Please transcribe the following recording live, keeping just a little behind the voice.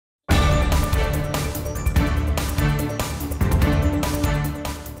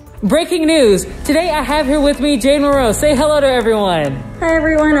Breaking news. Today I have here with me Jade Moreau. Say hello to everyone. Hi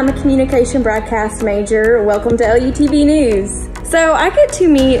everyone, I'm a communication broadcast major. Welcome to LUTV News. So I get to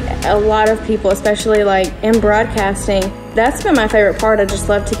meet a lot of people, especially like in broadcasting. That's been my favorite part. I just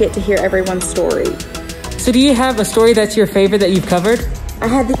love to get to hear everyone's story. So do you have a story that's your favorite that you've covered? I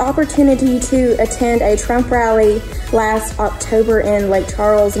had the opportunity to attend a Trump rally last October in Lake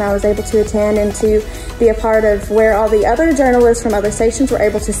Charles, and I was able to attend and to be a part of where all the other journalists from other stations were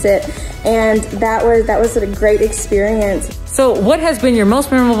able to sit, and that was a great experience. So what has been your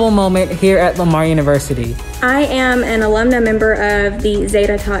most memorable moment here at Lamar University? I am an alumna member of the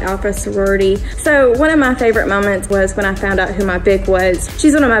Zeta Tau Alpha sorority. So one of my favorite moments was when I found out who my big was.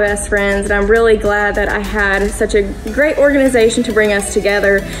 She's one of my best friends, and I'm really glad that I had such a great organization to bring us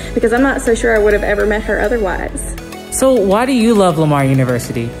together, because I'm not so sure I would have ever met her otherwise. So why do you love Lamar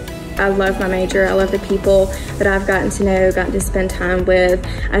University? I love my major. I love the people that I've gotten to know, gotten to spend time with.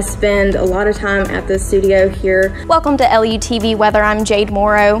 I spend a lot of time at the studio here. Welcome to LUTV Weather. I'm Jade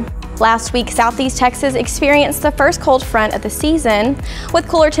Moreau. Last week, Southeast Texas experienced the first cold front of the season with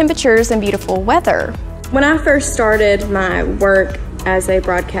cooler temperatures and beautiful weather. When I first started my work as a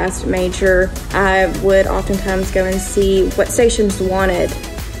broadcast major, I would oftentimes go and see what stations wanted.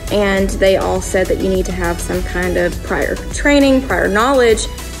 And they all said that you need to have some kind of prior training, prior knowledge.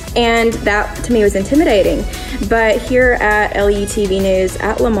 And that to me was intimidating. But here at LUTV News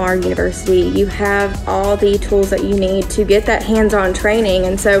at Lamar University, you have all the tools that you need to get that hands-on training.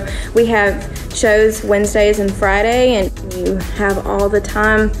 And so we have shows Wednesdays and Friday, and you have all the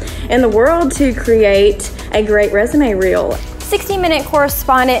time in the world to create a great resume reel. 60-Minute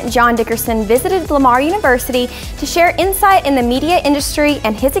correspondent John Dickerson visited Lamar University to share insight in the media industry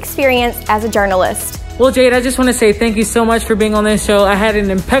and his experience as a journalist. Well, Jade, I just want to say thank you so much for being on this show. I had an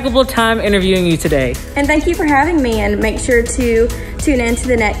impeccable time interviewing you today. And thank you for having me, and make sure to tune in to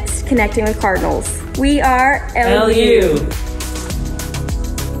the next Connecting with Cardinals. We are LU.